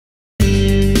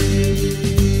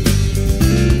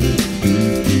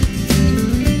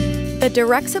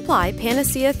Direct Supply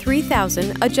Panacea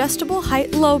 3000 adjustable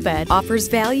height low bed offers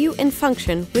value and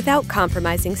function without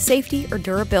compromising safety or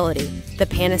durability. The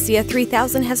Panacea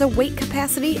 3000 has a weight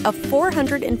capacity of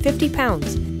 450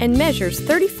 pounds and measures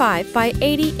 35 by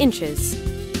 80 inches.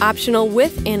 Optional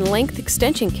width and length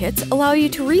extension kits allow you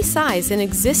to resize an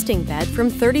existing bed from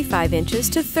 35 inches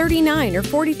to 39 or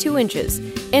 42 inches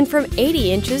and from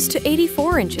 80 inches to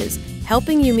 84 inches,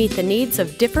 helping you meet the needs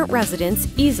of different residents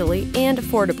easily and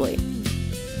affordably.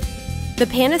 The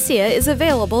Panacea is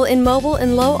available in mobile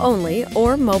and low only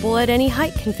or mobile at any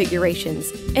height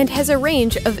configurations and has a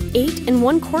range of 8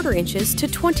 1/4 inches to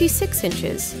 26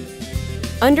 inches.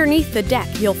 Underneath the deck,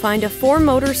 you'll find a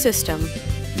 4-motor system,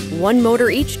 1 motor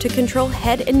each to control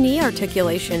head and knee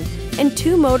articulation, and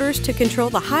 2 motors to control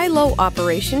the high-low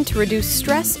operation to reduce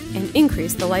stress and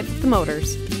increase the life of the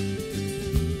motors.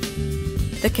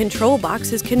 The control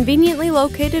box is conveniently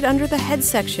located under the head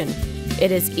section.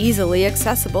 It is easily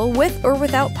accessible with or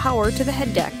without power to the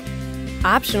head deck.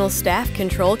 Optional staff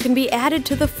control can be added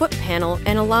to the foot panel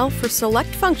and allow for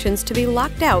select functions to be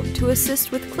locked out to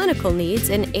assist with clinical needs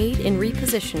and aid in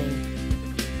repositioning.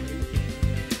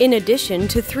 In addition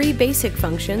to 3 basic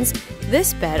functions,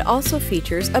 this bed also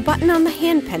features a button on the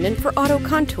hand pendant for auto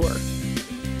contour.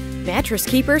 Mattress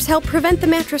keepers help prevent the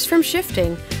mattress from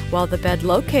shifting, while the bed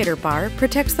locator bar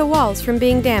protects the walls from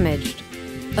being damaged.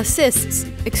 Assists,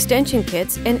 extension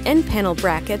kits, and end panel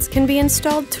brackets can be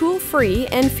installed tool-free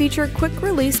and feature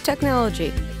quick-release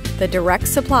technology. The Direct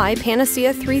Supply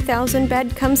Panacea 3000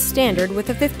 bed comes standard with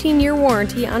a 15-year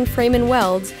warranty on frame and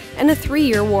welds and a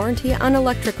 3-year warranty on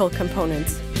electrical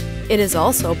components. It is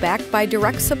also backed by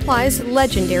Direct Supply's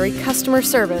legendary customer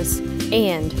service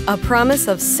and a promise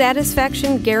of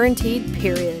satisfaction guaranteed,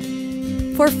 period.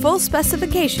 For full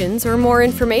specifications or more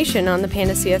information on the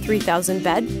Panacea 3000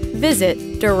 bed, visit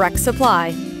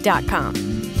directsupply.com.